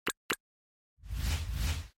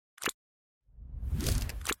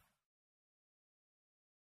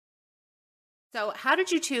So how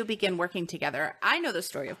did you two begin working together? I know the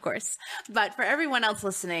story, of course, but for everyone else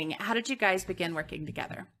listening, how did you guys begin working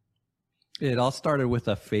together? It all started with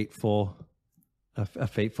a fateful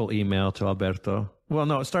email to Alberto. Well,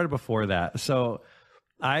 no, it started before that. So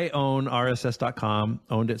I own RSS.com,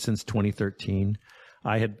 owned it since 2013.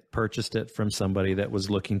 I had purchased it from somebody that was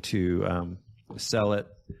looking to sell it.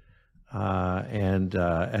 And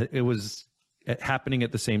it was happening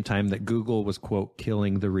at the same time that Google was, quote,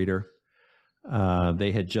 killing the reader.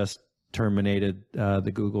 They had just terminated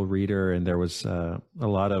the Google Reader, and there was a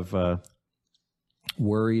lot of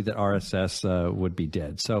worry that RSS would be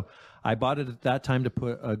dead. So I bought it at that time to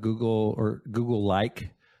put a Google or Google-like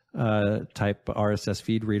type RSS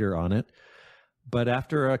feed reader on it. But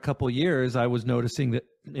after a couple years, I was noticing that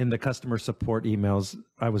in the customer support emails,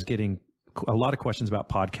 I was getting a lot of questions about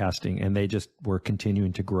podcasting, and they just were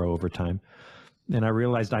continuing to grow over time. And I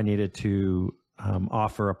realized I needed to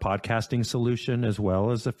offer a podcasting solution as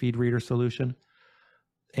well as a feed reader solution.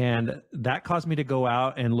 And that caused me to go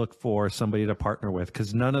out and look for somebody to partner with,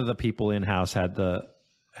 because none of the people in-house had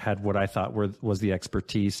what I thought was the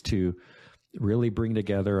expertise to really bring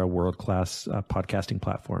together a world-class podcasting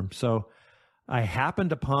platform. So I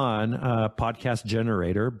happened upon a podcast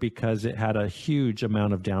generator because it had a huge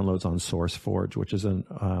amount of downloads on SourceForge, which is an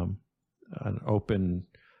open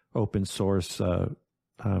source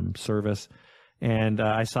service. And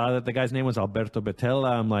I saw that the guy's name was Alberto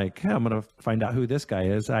Betella. I'm like, hey, I'm going to find out who this guy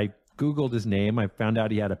is. I Googled his name. I found out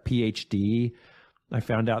he had a PhD. I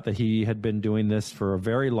found out that he had been doing this for a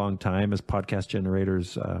very long time as Podcast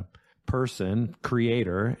Generator's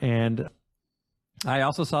creator. And I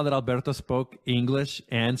also saw that Alberto spoke English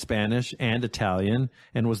and Spanish and Italian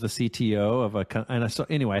and was the CTO of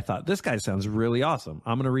anyway, I thought, this guy sounds really awesome.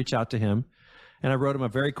 I'm going to reach out to him. And I wrote him a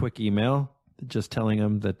very quick email, just telling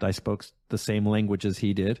him that I spoke the same language as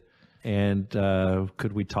he did, and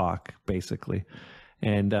could we talk, basically.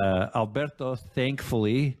 And Alberto,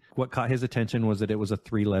 thankfully, what caught his attention was that it was a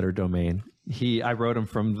 3-letter domain. I wrote him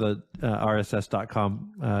from the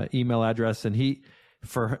RSS.com email address, and he,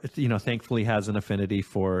 thankfully has an affinity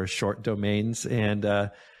for short domains.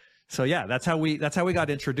 And so yeah, that's how we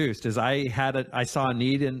got introduced. Is I saw a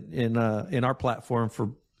need in our platform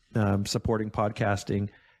for supporting podcasting.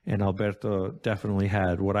 And Alberto definitely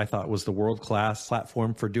had what I thought was the world-class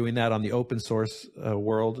platform for doing that on the open source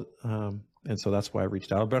world. And so that's why I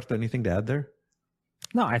reached out. Alberto, anything to add there?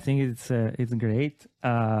 No, I think it's great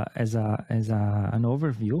as an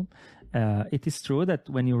overview. It is true that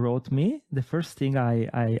when you wrote me, the first thing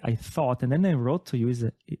I thought, and then I wrote to you, is,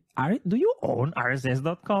 do you own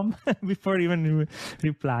RSS.com? Before even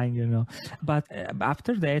replying, But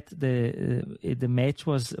after that, the match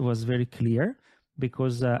was very clear.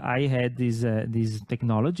 Because I had this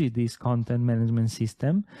technology, this content management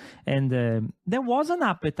system, and there was an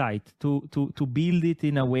appetite to build it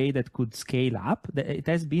in a way that could scale up. It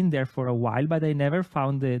has been there for a while, but I never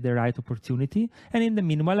found the right opportunity. And in the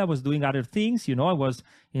meanwhile, I was doing other things. I was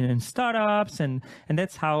in startups, and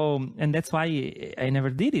that's why I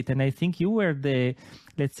never did it. And I think you were the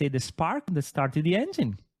spark that started the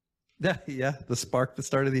engine. Yeah, the spark that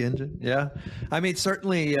started the engine. Yeah. I mean,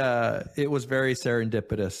 certainly it was very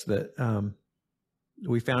serendipitous that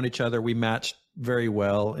we found each other. We matched very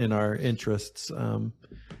well in our interests.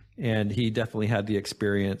 And he definitely had the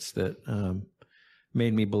experience that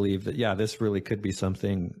made me believe that, yeah, this really could be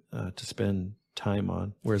something to spend time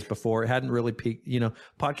on. Whereas before it hadn't really peaked.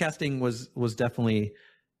 Podcasting was definitely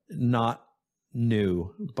not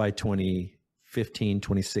new by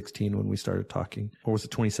 2016 when we started talking. Or was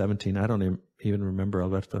it 2017? I don't even remember,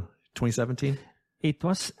 Alberto. 2017? It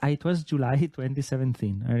was July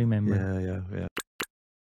 2017. I remember. Yeah.